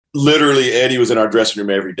Literally, Eddie was in our dressing room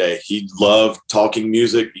every day. He loved talking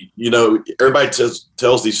music. Everybody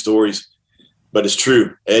tells these stories, but it's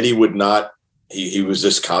true. Eddie would not. He was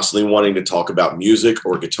just constantly wanting to talk about music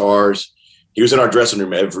or guitars. He was in our dressing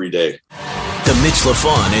room every day. The Mitch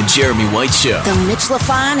LaFon and Jeremy White Show. The Mitch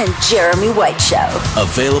LaFon and Jeremy White Show.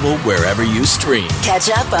 Available wherever you stream. Catch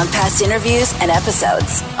up on past interviews and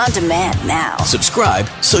episodes on demand now. Subscribe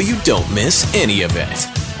so you don't miss any of it.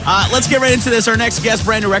 Let's get right into this. Our next guest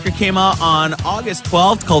brand new record came out on August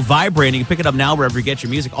 12th called Vibrating. You can pick it up now wherever you get your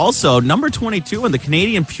music. Also, number 22 in the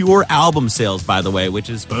Canadian Pure album sales, by the way, which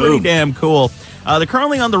is pretty damn cool. They're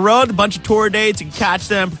currently on the road, a bunch of tour dates. You can catch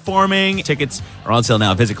them performing. Tickets are on sale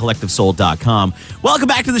now. Visit CollectiveSoul.com. Welcome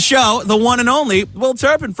back to the show, the one and only Will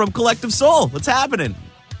Turpin from Collective Soul. What's happening?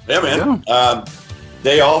 Yeah, man.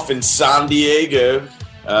 Day off in San Diego.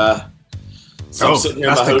 That's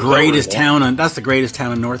the greatest town. That's the greatest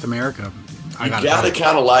town in North America. You gotta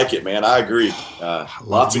kind of like it, man. I agree.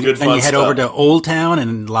 Lots of good fun. Then you head over to Old Town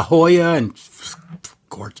and La Jolla, and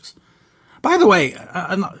gorgeous. By the way,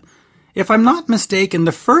 if I'm not mistaken,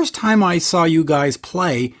 the first time I saw you guys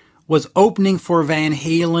play was opening for Van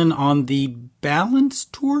Halen on the Balance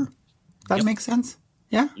tour. That makes sense.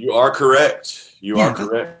 Yeah, you are correct. You are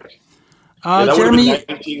correct. Jeremy, that would have been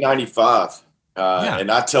 1995. And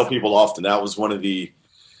I tell people often that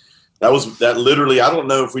literally, I don't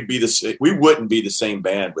know if we wouldn't be the same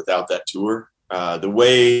band without that tour.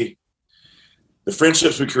 The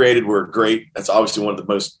friendships we created were great. That's obviously one of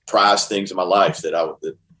the most prized things in my life that I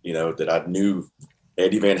knew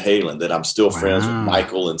Eddie Van Halen, that I'm still friends with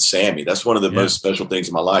Michael and Sammy. That's one of the most special things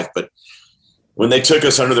in my life. But when they took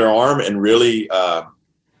us under their arm and really,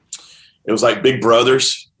 it was like big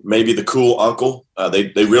brothers, maybe the cool uncle.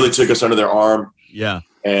 They really took us under their arm,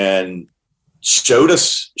 and showed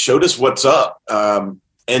us what's up,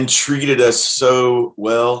 and treated us so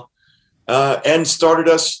well, and started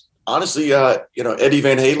us. Honestly, Eddie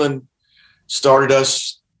Van Halen started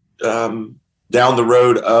us down the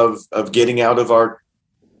road of getting out of our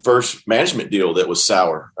first management deal that was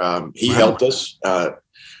sour. He helped us,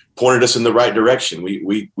 pointed us in the right direction.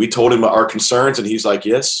 We told him our concerns, and he's like,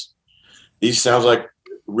 "Yes, these sounds like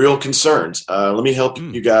real concerns. Let me help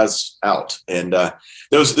you guys out." And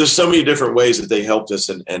there's so many different ways that they helped us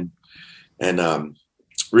and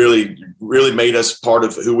really made us part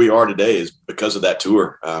of who we are today is because of that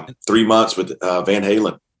tour. 3 months with Van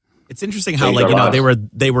Halen. It's interesting how they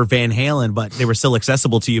were Van Halen, but they were still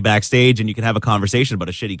accessible to you backstage, and you can have a conversation about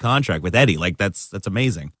a shitty contract with Eddie. Like that's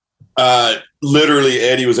amazing. Literally,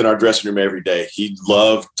 Eddie was in our dressing room every day. He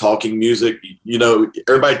loved talking music.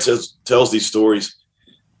 Everybody tells these stories,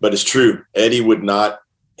 but it's true. Eddie would not.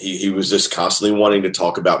 He was just constantly wanting to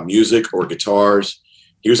talk about music or guitars.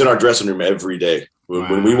 He was in our dressing room every day.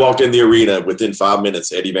 When we walked in the arena, within 5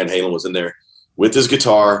 minutes, Eddie Van Halen was in there with his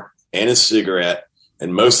guitar and his cigarette,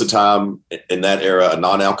 and most of the time in that era, a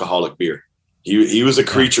non-alcoholic beer. He was a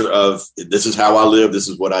creature of, this is how I live, this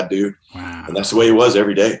is what I do, and that's the way he was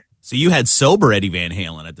every day. So you had sober Eddie Van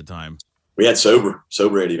Halen at the time. We had sober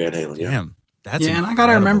Eddie Van Halen. Yeah. Damn, that's incredible. And I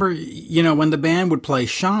gotta remember, when the band would play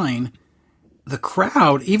Shine, the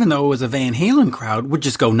crowd, even though it was a Van Halen crowd, would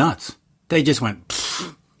just go nuts. They just went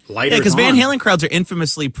lighters. Yeah, because Van Halen crowds are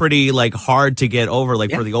infamously pretty hard to get over.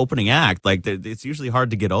 For the opening act, it's usually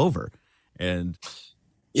hard to get over. And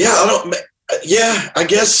I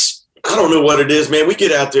guess I don't know what it is, man. We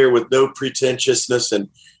get out there with no pretentiousness, and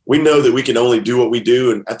we know that we can only do what we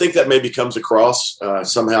do. And I think that maybe comes across,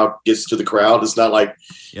 somehow gets to the crowd. It's not like,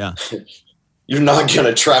 you're not going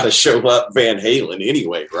to try to show up Van Halen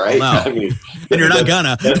anyway, right? No. I mean, and you're not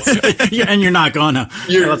gonna. And you're not gonna.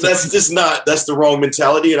 That's just not, that's the wrong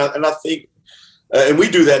mentality. And I think, and we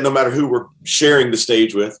do that no matter who we're sharing the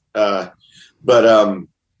stage with. We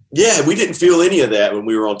didn't feel any of that when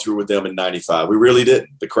we were on tour with them in 95. We really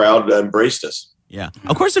didn't. The crowd embraced us. Yeah.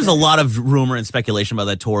 Of course, there's a lot of rumor and speculation about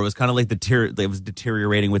that tour. It was kind of like it was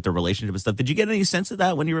deteriorating with the relationship and stuff. Did you get any sense of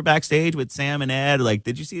that when you were backstage with Sam and Ed?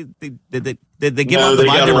 Did you see, did they give out the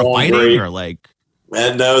vibe they were fighting? Great. Or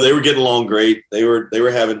And no, they were getting along great. They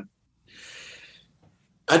were having,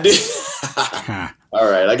 I did.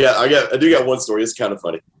 All right. I do got one story. It's kind of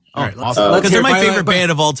funny. All right, awesome. Because they're my favorite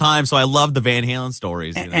band of all time, so I love the Van Halen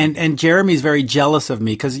stories. And Jeremy's very jealous of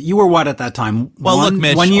me because you were what at that time? Well, look,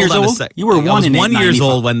 Mitch, 1 year old. You were I was 1 year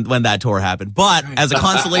old when that tour happened. But as a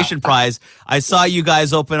consolation prize, I saw you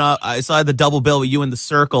guys open up. I saw the double bill with you in the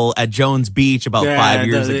Circle at Jones Beach about 5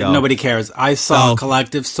 years ago. Nobody cares. I saw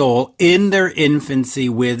Collective Soul in their infancy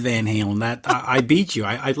with Van Halen. That I beat you.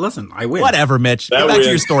 I listen. I win. Whatever, Mitch. Get back to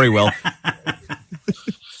your story, Will.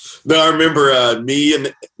 No, I remember me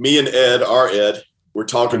and Ed, our Ed, were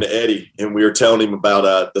talking to Eddie, and we were telling him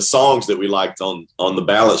about the songs that we liked on the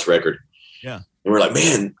Balance record. Yeah. And we're like,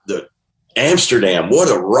 man, the Amsterdam, what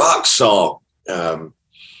a rock song. And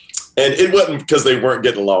it wasn't because they weren't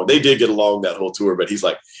getting along. They did get along that whole tour, but he's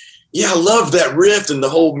like, yeah, I love that riff and the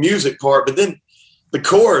whole music part. But then the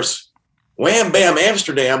chorus, wham, bam,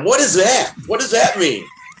 Amsterdam. What is that? What does that mean?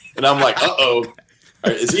 And I'm like, uh-oh.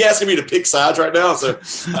 Is he asking me to pick sides right now? So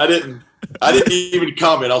I didn't even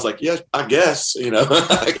comment. I was like, yeah, I guess, you know.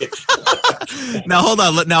 Now, hold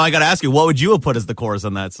on. Now I got to ask you, what would you have put as the chorus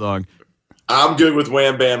on that song? I'm good with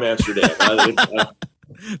Wham Bam Amsterdam.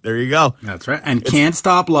 There you go. That's right. And Can't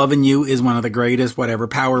Stop Loving You is one of the greatest, whatever,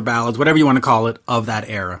 power ballads, whatever you want to call it, of that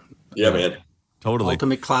era. Yeah, man. Totally.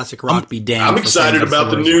 Ultimate classic rock, be damned. I'm excited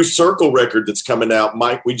about the new Circle record that's coming out.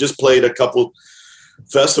 Mike, we just played a couple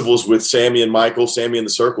festivals with Sammy and Michael, Sammy and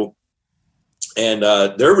the Circle. And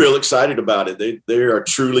they're real excited about it. They are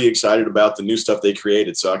truly excited about the new stuff they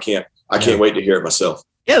created. So I can't wait to hear it myself.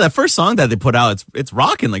 Yeah, that first song that they put out, it's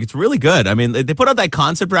rocking. Like, it's really good. I mean, they put out that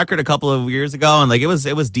concept record a couple of years ago, and like it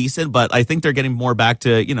was decent. But I think they're getting more back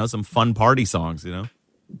to, you know, some fun party songs. You know,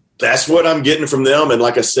 that's what I'm getting from them. And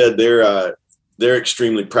like I said, they're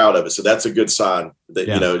extremely proud of it. So that's a good sign that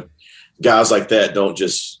you know, guys like that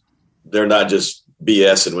they're not just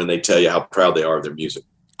BSing when they tell you how proud they are of their music.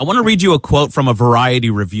 I want to read you a quote from a Variety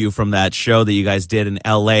review from that show that you guys did in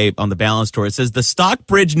L.A. on the Balance Tour. It says, the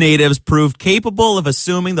Stockbridge natives proved capable of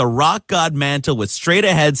assuming the rock god mantle with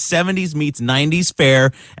straight-ahead 70s meets 90s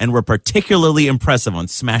fare and were particularly impressive on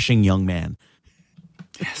Smashing Young Man.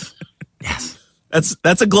 Yes. Yes.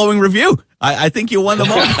 That's a glowing review. I think you won the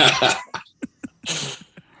moment.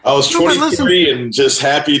 I was 23 and just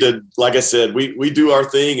happy to, like I said, we do our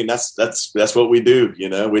thing, and that's what we do. You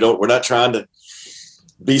know, we're not trying to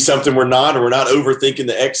be something we're not, or we're not overthinking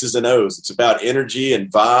the X's and O's. It's about energy and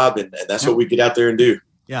vibe, and that's what we get out there and do.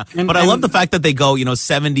 Yeah, but I love the fact that they go, you know,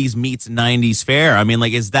 70s meets 90s fare. I mean,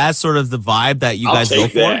 like, is that sort of the vibe that you guys go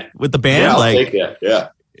for with the band? Yeah, I'll take that. Yeah.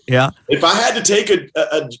 Yeah. If I had to take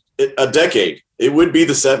a decade, it would be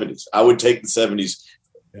the 70s. I would take the 70s.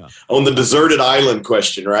 Yeah. On the deserted island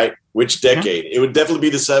question, right? Which decade? It would definitely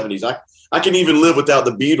be the 70s. I can even live without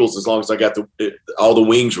the Beatles as long as I got all the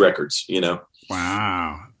Wings records, you know.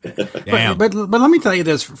 Wow. but let me tell you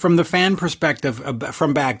this, from the fan perspective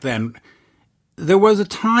from back then, there was a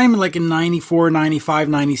time like in 94, 95,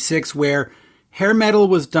 96 where hair metal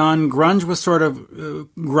was done, grunge was sort of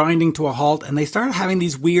grinding to a halt, and they started having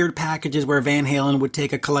these weird packages where Van Halen would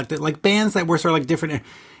take a collective, like bands that were sort of like different,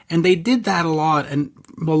 and they did that a lot, and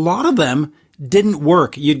a lot of them didn't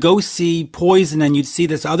work. You'd go see Poison and you'd see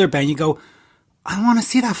this other band, you go, I don't want to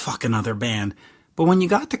see that fucking other band. But when you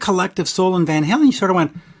got to Collective Soul and Van Halen, you sort of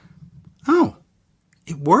went, oh,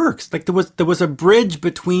 it works. Like there was a bridge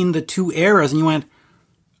between the two eras, and you went,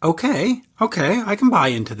 okay, I can buy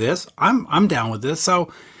into this. I'm down with this.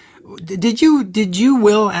 So did you,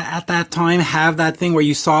 Will, at that time have that thing where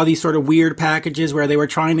you saw these sort of weird packages where they were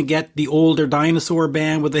trying to get the older dinosaur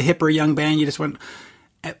band with the hipper young band? You just went,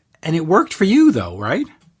 and it worked for you though, right?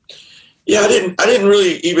 Yeah, I didn't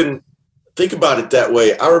really even think about it that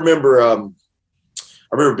way. I remember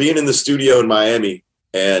being in the studio in Miami,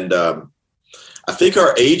 and I think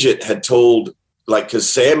our agent had told, like,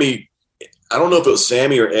 because Sammy, I don't know if it was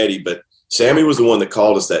Sammy or Eddie, but Sammy was the one that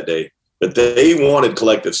called us that day. But they wanted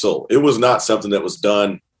Collective Soul. It was not something that was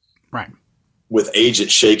done right with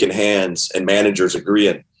agents shaking hands and managers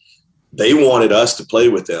agreeing. They wanted us to play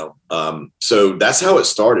with them. So that's how it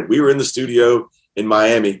started. We were in the studio in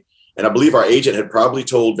Miami, and I believe our agent had probably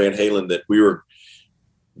told Van Halen that we were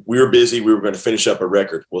busy. We were going to finish up a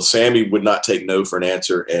record. Well, Sammy would not take no for an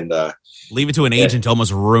answer, and leave it to an agent to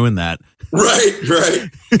almost ruin that. Right.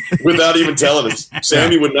 Without even telling us.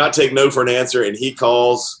 Sammy would not take no for an answer, and he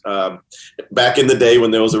calls back in the day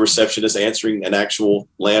when there was a receptionist answering an actual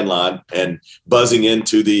landline and buzzing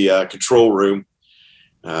into the control room.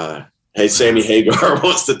 Hey, Sammy Hagar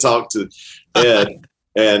wants to talk to Ed.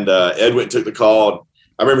 And Ed went and took the call.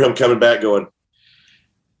 I remember him coming back going,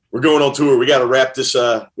 we're going on tour. We got to wrap this.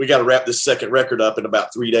 We got to wrap this second record up in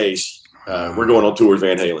about 3 days. We're going on tour with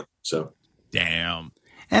Van Halen. So, damn.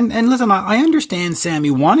 And listen, I understand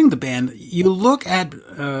Sammy wanting the band. You look at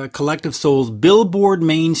Collective Soul's Billboard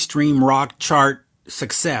mainstream rock chart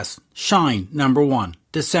success. Shine, number 1.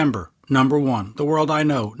 December, number 1. The World I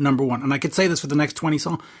Know, number 1. And I could say this for the next 20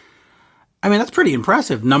 songs. I mean, that's pretty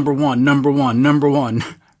impressive. Number one,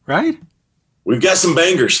 right? We've got some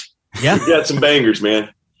bangers. Yeah, we've got some bangers, man.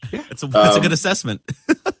 Yeah, it's a good assessment.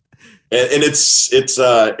 and it's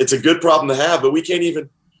a good problem to have, but we can't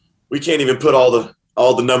even put all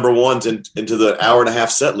all the number ones into the hour and a half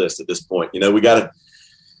set list at this point. We got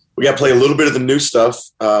to play a little bit of the new stuff,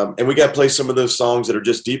 and we got to play some of those songs that are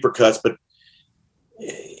just deeper cuts. But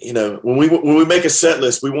when we make a set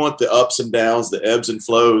list, we want the ups and downs, the ebbs and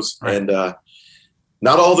flows, right. And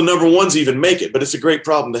not all the number ones even make it. But it's a great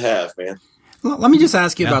problem to have, man. Let me just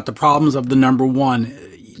ask you about the problems of the number one.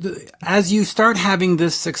 As you start having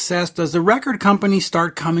this success, does the record company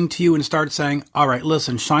start coming to you and start saying, all right,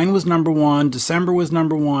 listen, Shine was number one, December was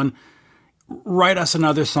number one, write us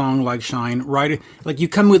another song like Shine, like you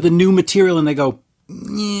come with the new material and they go,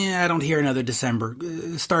 yeah, I don't hear another December,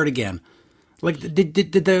 start again. Like, did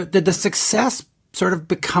the success sort of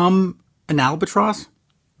become an albatross?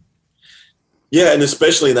 Yeah, and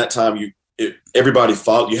especially in that time, you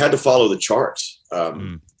had to follow the charts.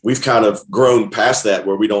 We've kind of grown past that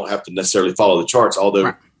where we don't have to necessarily follow the charts, although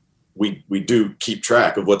right. we do keep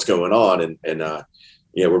track of what's going on. And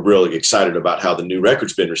we're really excited about how the new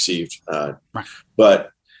record's been received. Right. But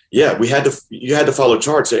yeah, you had to follow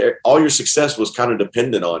charts. All your success was kind of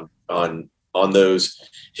dependent on those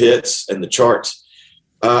hits and the charts.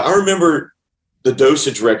 I remember the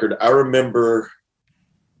Dosage record. I remember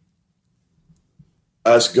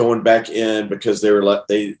us going back in because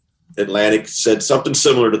Atlantic said something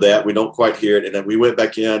similar to that. We don't quite hear it. And then we went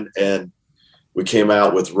back in and we came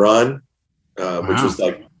out with Run, which was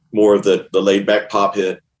like more of the laid back pop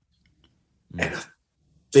hit. And I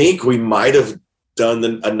think we might have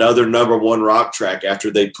done another number one rock track after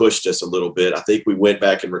they pushed us a little bit. I think we went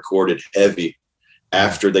back and recorded Heavy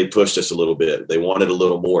after they pushed us a little bit. They wanted a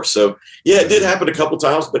little more. So yeah, it did happen a couple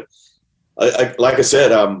times, but like I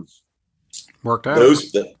said, worked out.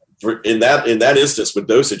 In that instance with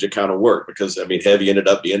Dosage, it kind of worked because Heavy ended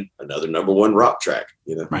up being another number one rock track.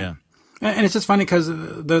 Right. Yeah. And it's just funny because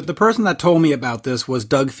the person that told me about this was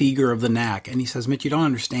Doug Feger of the Knack, and he says, "Mitch, you don't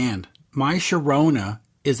understand. My Sharona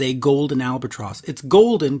is a golden albatross. It's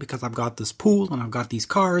golden because I've got this pool and I've got these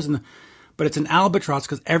cars, but it's an albatross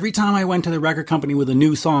because every time I went to the record company with a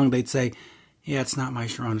new song, they'd say, yeah, it's not my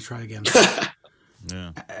Sharona. Try again."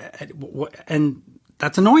 Yeah. And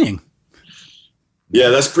that's annoying. Yeah,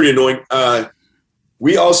 that's pretty annoying.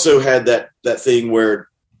 We also had that thing where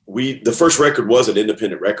the first record was an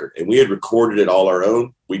independent record, and we had recorded it all our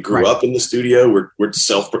own. We grew up in the studio. We're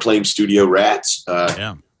self-proclaimed studio rats.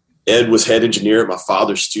 Ed was head engineer at my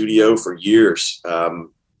father's studio for years.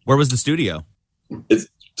 Where was the studio? The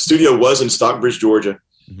studio was in Stockbridge, Georgia.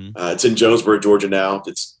 Mm-hmm. It's in Jonesboro, Georgia now.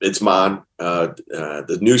 It's mine.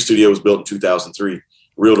 The new studio was built in 2003,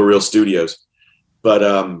 Reel to Reel Studios. But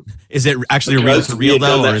is it actually reel to reel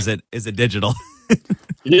though, or is it digital?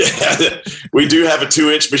 Yeah, we do have a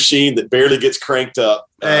 2-inch machine that barely gets cranked up.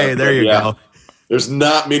 Hey, there you go. There's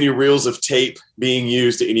not many reels of tape being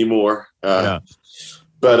used anymore. But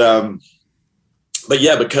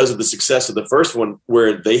yeah, because of the success of the first one,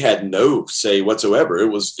 where they had no say whatsoever,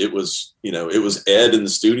 it was Ed in the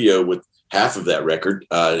studio with half of that record.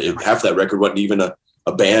 Half that record wasn't even a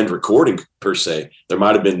band recording per se. There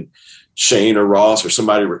might have been Shane or Ross or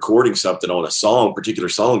somebody recording something on a particular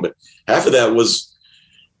song, but half of that was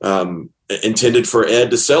intended for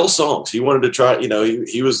Ed to sell songs. He wanted to try,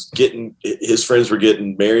 he was his friends were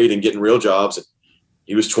getting married and getting real jobs.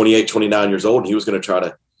 He was 28, 29 years old, and he was going to try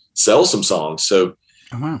to sell some songs. So,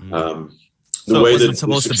 the way that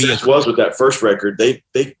the success was with that first record, they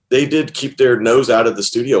did keep their nose out of the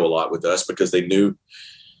studio a lot with us because they knew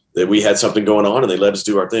that we had something going on, and they let us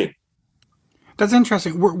do our thing. That's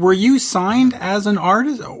interesting. Were you signed as an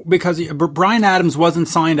artist? Because Bryan Adams wasn't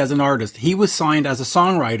signed as an artist. He was signed as a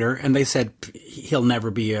songwriter, and they said he'll never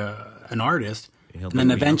be an artist. And then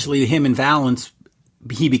eventually him and Valance,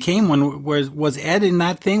 he became one. Was Ed in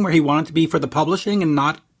that thing where he wanted to be for the publishing and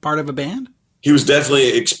not part of a band? He was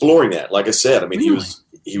definitely exploring that. Like I said, really?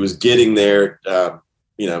 he was getting there.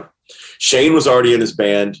 Shane was already in his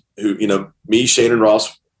band. Me, Shane, and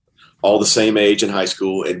Ross, all the same age in high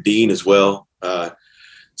school, and Dean as well.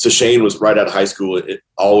 So Shane was right out of high school,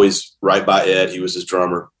 always right by Ed. He was his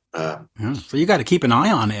drummer. So you got to keep an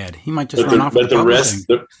eye on Ed. He might just run off. But the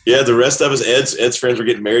rest of us, Ed's friends were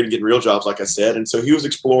getting married and getting real jobs, like I said, and so he was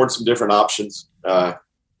exploring some different options.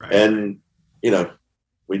 And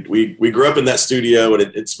we grew up in that studio, and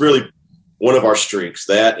it's really one of our strengths,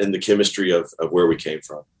 that and the chemistry of where we came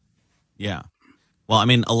from. Yeah. Well,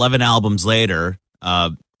 11 albums later,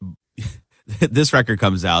 this record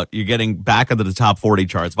comes out. You're getting back into the top 40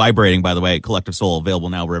 charts. Vibrating, by the way, Collective Soul, available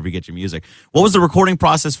now wherever you get your music. What was the recording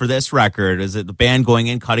process for this record? Is it the band going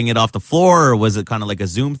in, cutting it off the floor, or was it kind of like a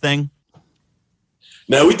Zoom thing?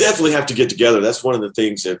 No, we definitely have to get together. That's one of the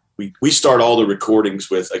things that we start all the recordings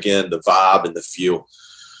with, again, the vibe and the feel.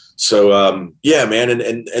 Yeah, man.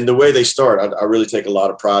 And the way they start, I really take a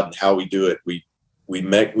lot of pride in how we do it. We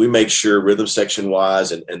make sure rhythm section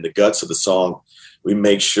wise and the guts of the song, we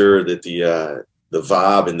make sure that the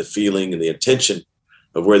vibe and the feeling and the intention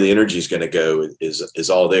of where the energy is going to go is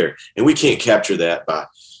all there. And we can't capture that by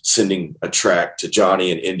sending a track to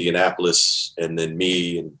Johnny in Indianapolis and then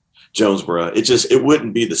me and Jonesboro. It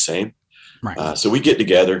wouldn't be the same. Right. So we get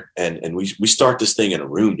together and we start this thing in a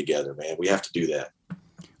room together, man. We have to do that.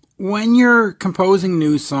 When you're composing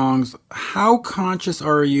new songs, how conscious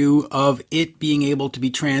are you of it being able to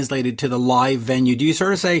be translated to the live venue? Do you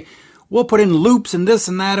sort of say, we'll put in loops and this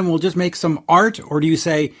and that and we'll just make some art? Or do you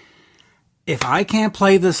say, if I can't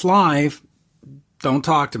play this live, don't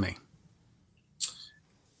talk to me?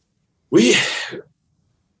 I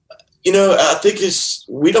think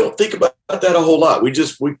we don't think about that a whole lot.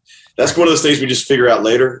 That's one of those things we just figure out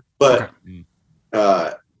later. But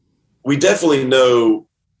we definitely know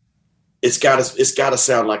it's got to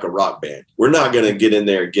sound like a rock band. We're not going to get in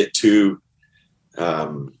there and get too,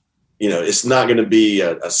 it's not going to be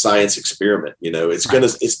a science experiment.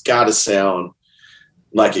 It's got to sound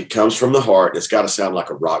like it comes from the heart. It's got to sound like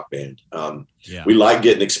a rock band. We like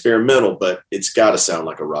getting experimental, but it's got to sound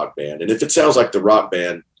like a rock band. And if it sounds like the rock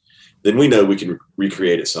band, then we know we can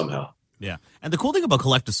recreate it somehow. Yeah. And the cool thing about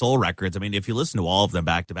Collective Soul records, I mean, if you listen to all of them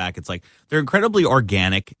back to back, it's like they're incredibly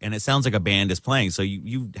organic and it sounds like a band is playing. So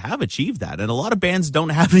you have achieved that. And a lot of bands don't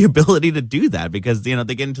have the ability to do that because, they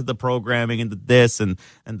get into the programming and the this and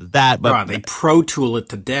the that. But they Pro Tool it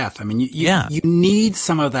to death. I mean, you need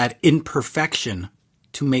some of that imperfection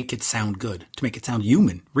to make it sound good, to make it sound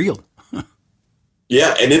human, real.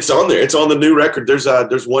 Yeah. And it's on there. It's on the new record.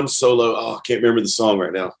 There's one solo. Oh, I can't remember the song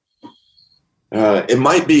right now. It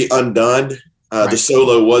might be Undone. The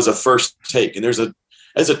solo was a first take, and there's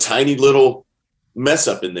a tiny little mess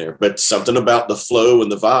up in there, but something about the flow and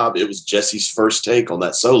the vibe. It was Jesse's first take on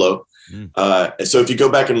that solo. And so if you go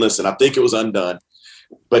back and listen, I think it was Undone,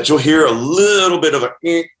 but you'll hear a little bit of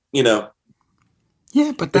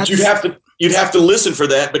Yeah, but you'd have to listen for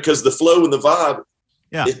that because the flow and the vibe,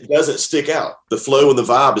 it doesn't stick out. The flow and the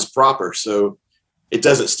vibe is proper, so it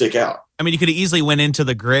doesn't stick out. I mean, you could have easily went into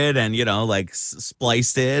the grid and,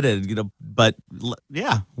 spliced it and, but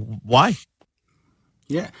yeah, why?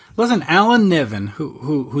 Yeah. Listen, Alan Niven,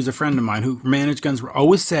 who's a friend of mine who managed Guns,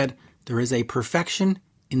 always said there is a perfection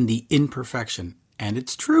in the imperfection. And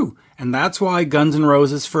it's true. And that's why Guns N'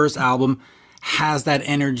 Roses' first album has that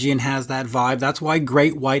energy and has that vibe. That's why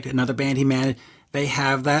Great White, another band he managed, they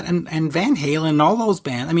have that. And Van Halen and all those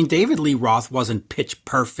bands. I mean, David Lee Roth wasn't pitch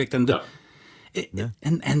perfect and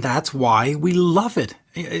and that's why we love it.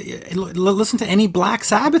 Listen to any Black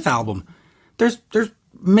Sabbath album. There's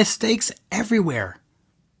mistakes everywhere,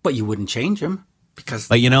 but you wouldn't change them because.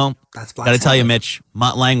 But that's Black Sabbath. Gotta tell you, Sabbath. Mitch,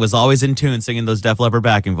 Mutt Lange was always in tune singing those Def Leppard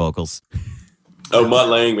backing vocals. Oh, Mutt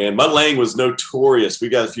Lange, man. Mutt Lange was notorious. We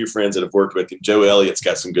got a few friends that have worked with him. Joe Elliott's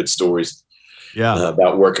got some good stories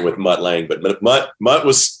about working with Mutt Lange. But Mutt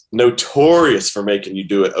was notorious for making you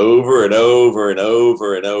do it over and over and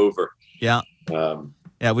over and over. Yeah.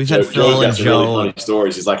 We've had Phil and Joe. Really funny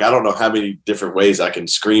stories. He's like, I don't know how many different ways I can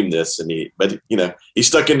scream this. But he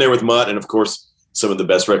stuck in there with Mutt. And of course, some of the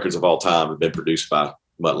best records of all time have been produced by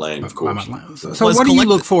Mutt Lange, of course. So what do you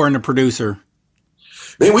look for in a producer?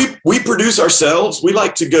 Man, we produce ourselves. We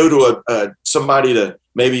like to go to somebody to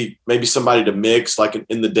maybe somebody to mix. Like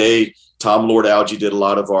in the day, Tom Lord Alge did a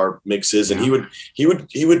lot of our mixes, and he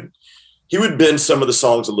would bend some of the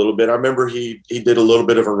songs a little bit. I remember he did a little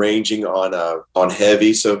bit of arranging on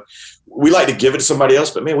Heavy. So we like to give it to somebody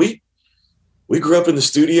else. But man, we grew up in the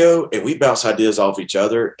studio and we bounce ideas off each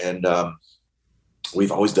other, and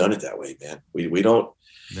we've always done it that way, man. We don't.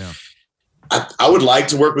 Yeah. I would like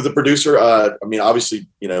to work with a producer. I mean, obviously,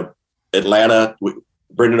 Atlanta.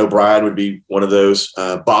 Brendan O'Brien would be one of those.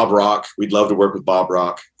 Bob Rock. We'd love to work with Bob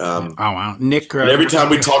Rock. Oh, wow. Nick. And every time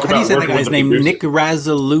we talk about working with his name, Nick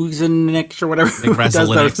Razaluznik or whatever. Nick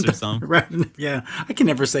Razalunix or something. Yeah. I can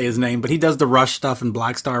never say his name, but he does the Rush stuff and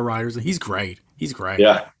Black Star Riders. He's great.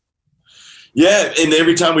 Yeah. Yeah. And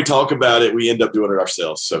every time we talk about it, we end up doing it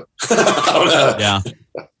ourselves. So, I don't know. Yeah.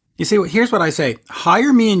 You see, here's what I say.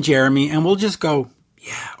 Hire me and Jeremy, and we'll just go,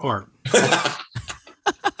 or...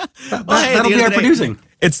 that'll be our producing.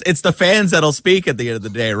 It's the fans that'll speak at the end of the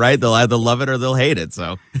day, right? They'll either love it or they'll hate it.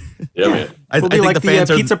 So, yeah, man. We'll be like the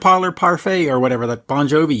fans Pizza Parlor Parfait or whatever that Bon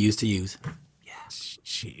Jovi used to use. Yeah,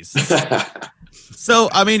 jeez. So,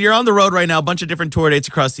 I mean, you're on the road right now, a bunch of different tour dates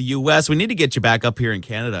across the U.S. We need to get you back up here in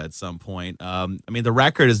Canada at some point. I mean, the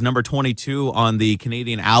record is number 22 on the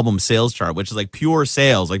Canadian album sales chart, which is like pure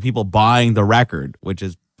sales, like people buying the record, which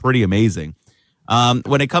is pretty amazing.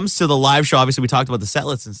 When it comes to the live show, obviously we talked about the set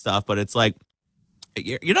lists and stuff, but it's like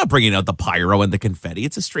you're not bringing out the pyro and the confetti.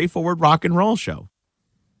 It's a straightforward rock and roll show.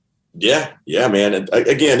 Yeah, man. And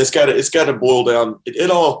again, it's got to boil down. It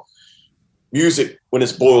all music when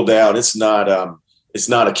it's boiled down. It's not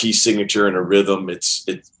a key signature and a rhythm.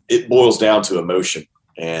 It boils down to emotion,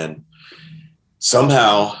 and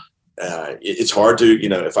somehow it's hard to,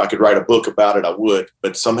 if I could write a book about it, I would.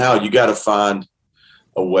 But somehow you got to find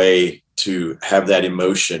a way to have that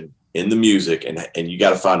emotion in the music, and you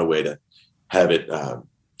got to find a way to have it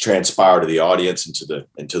transpire to the audience and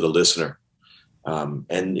to the listener.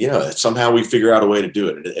 And somehow we figure out a way to do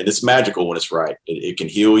it, and it's magical when it's right. It can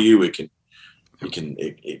heal you. It can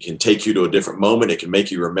take you to a different moment. It can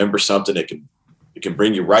make you remember something. It can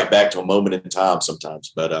bring you right back to a moment in time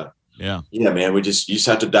sometimes. But yeah, man, you just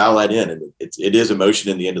have to dial that in, and it is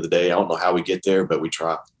emotion in the end of the day. I don't know how we get there, but we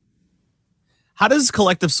try. How does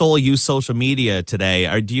Collective Soul use social media today?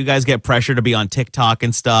 Or do you guys get pressure to be on TikTok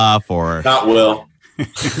and stuff, or not? Well,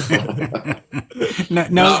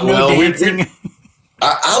 no dancing.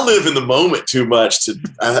 I live in the moment too much.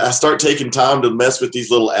 I start taking time to mess with these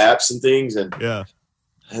little apps and things, and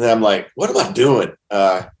I'm like, what am I doing?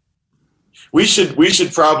 We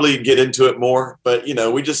should probably get into it more, but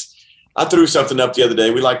I threw something up the other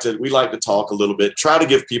day. We like to talk a little bit, try to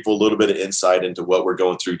give people a little bit of insight into what we're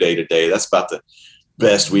going through day to day. That's about the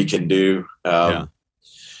best we can do. But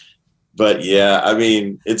yeah, I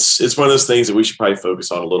mean, it's one of those things that we should probably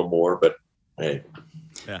focus on a little more, but hey.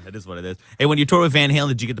 Yeah, it is what it is. Hey, when you toured with Van Halen,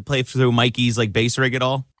 did you get to play through Mikey's bass rig at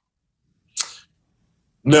all?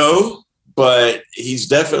 No, but he's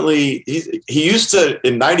definitely he used to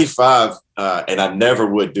in '95, and I never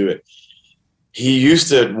would do it. He used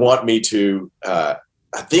to want me to. I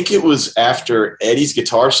think it was after Eddie's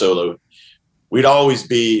guitar solo. We'd always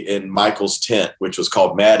be in Michael's tent, which was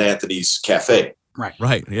called Mad Anthony's Cafe.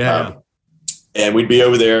 Right, yeah. And we'd be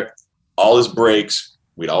over there, all his breaks.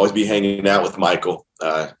 We'd always be hanging out with Michael.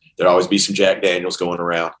 There'd always be some Jack Daniels going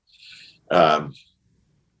around.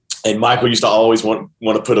 And Michael used to always want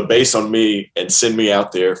to put a bass on me and send me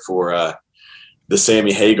out there for the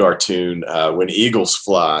Sammy Hagar tune, When Eagles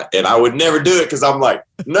Fly. And I would never do it because I'm like,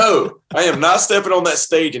 no, I am not stepping on that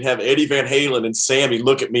stage and have Eddie Van Halen and Sammy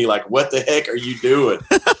look at me like, what the heck are you doing?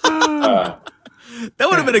 That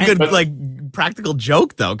would have been a good practical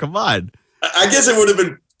joke, though. Come on. I guess it would have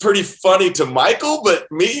been pretty funny to Michael,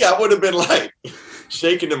 but me, I would have been like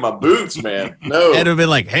shaking in my boots, man. No. It would have been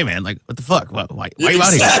like, hey, man, what the fuck? Why you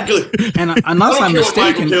out here? Exactly. And unless I'm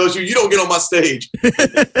mistaken, Michael tells you don't get on my stage.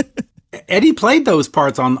 Eddie played those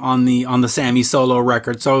parts on the Sammy solo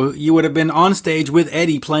record, so you would have been on stage with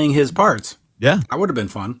Eddie playing his parts. Yeah, that would have been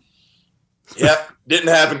fun. Yep, didn't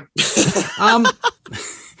happen.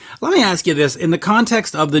 Let me ask you this: in the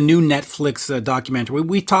context of the new Netflix documentary,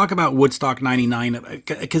 we talk about Woodstock '99 a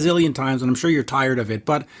gazillion times, and I'm sure you're tired of it.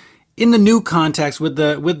 But in the new context, with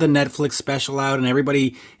the Netflix special out and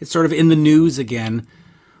everybody, it's sort of in the news again.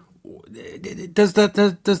 Does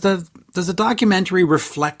the documentary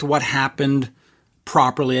reflect what happened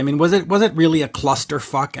properly? I mean, was it really a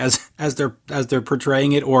clusterfuck as they're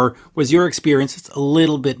portraying it, or was your experience just a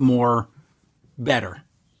little bit more better?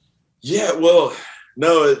 Yeah, well,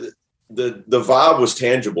 no, the vibe was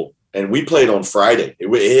tangible, and we played on Friday.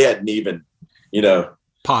 It hadn't even,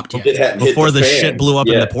 popped yet. It hadn't before hit the fan. shit blew up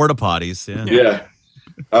in the porta potties. Yeah.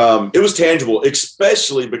 It was tangible,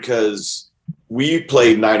 especially because we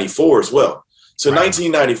played 94 as well. So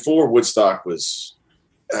 1994 Woodstock was,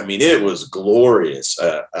 I mean, it was glorious.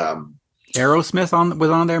 Aerosmith was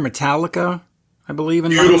on there, Metallica, I believe.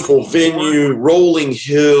 Beautiful venue, rolling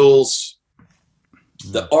hills.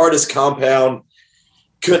 The artist compound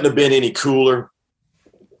couldn't have been any cooler.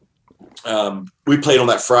 We played on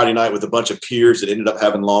that Friday night with a bunch of peers that ended up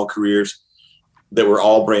having long careers that were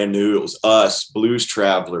all brand new. It was us, Blues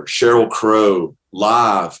Traveler, Sheryl Crow,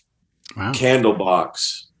 Live,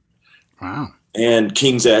 Candlebox. Wow. And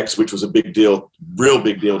King's X, which was a big deal, real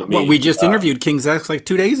big deal to me. Well, we just interviewed King's X like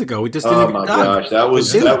 2 days ago. We just interviewed my gosh, that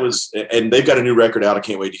was, and they've got a new record out. I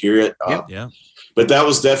can't wait to hear it. Yeah. But that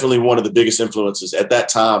was definitely one of the biggest influences at that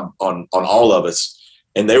time on all of us.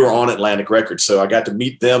 And they were on Atlantic Records. So I got to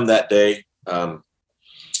meet them that day. I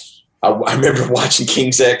remember watching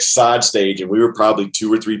King's X side stage, and we were probably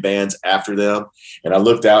 2 or 3 bands after them. And I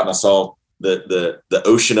looked out and I saw the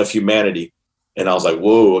ocean of humanity. And I was like,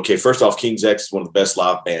 whoa, okay, first off, King's X is one of the best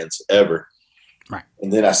live bands ever. Right.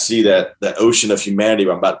 And then I see that ocean of humanity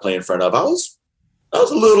I'm about to play in front of. I was a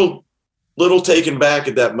little taken back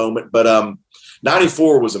at that moment, but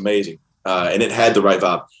 94 was amazing. And it had the right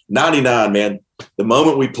vibe. 99, man, the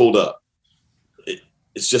moment we pulled up,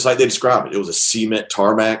 it's just like they described it. It was a cement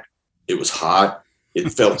tarmac. It was hot.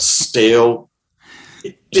 It felt stale.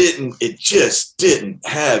 It just didn't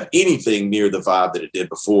have anything near the vibe that it did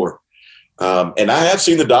before. And I have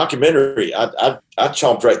seen the documentary. I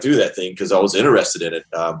chomped right through that thing because I was interested in it.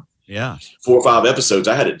 4 or 5 episodes.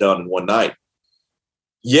 I had it done in one night.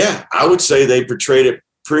 Yeah, I would say they portrayed it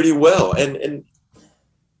pretty well. And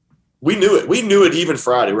we knew it. We knew it even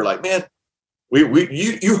Friday. We're like, man,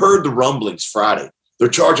 you heard the rumblings Friday. They're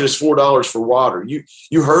charging us $4 for water.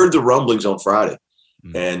 You heard the rumblings on Friday.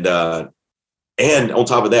 Mm-hmm. And on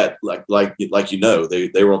top of that, like you know,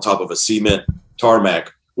 they were on top of a cement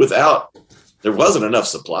tarmac there wasn't enough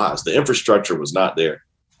supplies. The infrastructure was not there.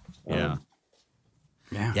 Yeah,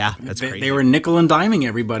 that's crazy. They were nickel and diming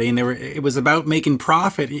everybody, and it was about making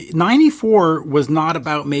profit. 94 was not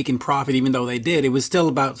about making profit, even though they did. It was still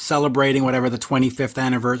about celebrating whatever the 25th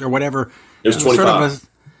anniversary or whatever. It was 25.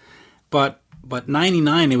 But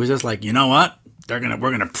 99, it was just like, you know what? We're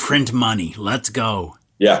gonna print money. Let's go.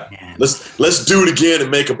 Yeah, man. Let's do it again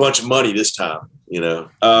and make a bunch of money this time. You know,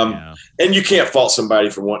 and you can't fault somebody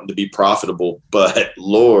for wanting to be profitable, but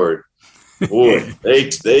Lord, boy,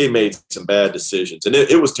 they made some bad decisions, and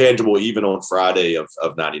it was tangible even on Friday of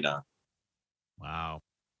 99. Wow.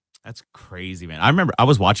 That's crazy, man. I remember I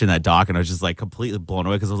was watching that doc and I was just like completely blown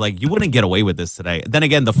away because I was like, you wouldn't get away with this today. Then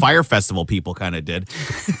again, the Fire Festival people kind of did.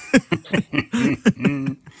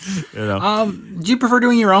 You know? Do you prefer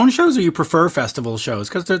doing your own shows or you prefer festival shows?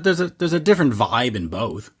 Because there's a different vibe in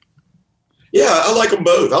both. Yeah, I like them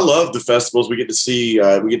both. I love the festivals. We get to see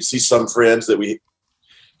some friends that we,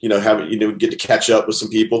 get to catch up with some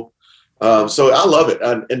people. So I love it.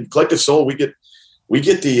 And Collective Soul, we get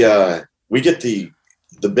the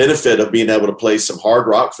benefit of being able to play some hard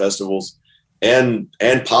rock festivals and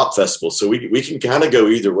pop festivals. So we can kind of go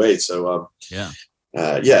either way. So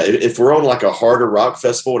if we're on like a harder rock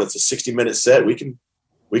festival and it's a 60-minute set, we can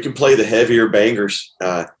play the heavier bangers.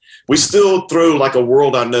 We still throw like A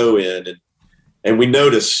World I Know in, and we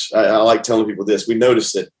notice. I like telling people this. We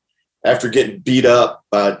notice that after getting beat up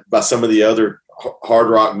by some of the other hard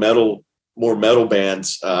rock more metal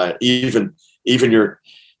bands, even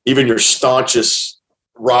your staunchest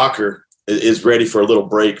rocker is ready for a little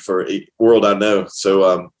break for A World I Know.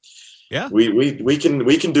 So we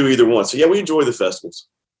can do either one. So yeah, we enjoy the festivals.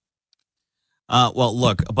 Well,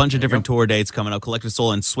 look, a bunch of different tour dates coming up. Collective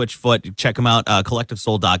Soul and Switchfoot. Check them out.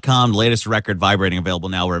 CollectiveSoul.com. Latest record, Vibrating, available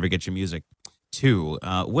now wherever you get your music too.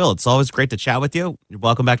 Will, it's always great to chat with you. You're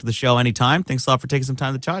welcome back to the show anytime. Thanks a lot for taking some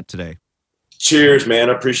time to chat today. Cheers, man.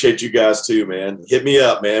 I appreciate you guys too, man. Hit me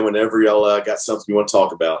up, man, whenever y'all got something you want to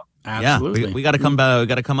talk about. Absolutely. Yeah, we got to come back. We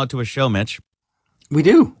got to come out to a show, Mitch. We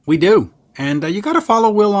do. And you got to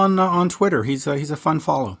follow Will on Twitter. He's a fun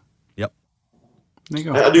follow. Yep. There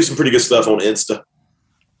you go. I do some pretty good stuff on Insta.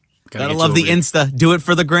 Gotta love the Insta. Do it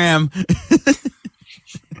for the gram.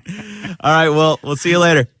 All right, well, we'll see you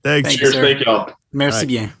later. Thanks. Cheers. Thank y'all. Merci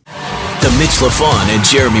bien. The Mitch LaFon and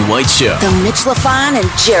Jeremy White Show. The Mitch LaFon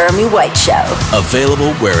and Jeremy White Show.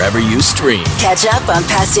 Available wherever you stream. Catch up on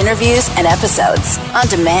past interviews and episodes on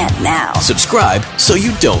demand now. Subscribe so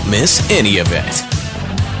you don't miss any of it.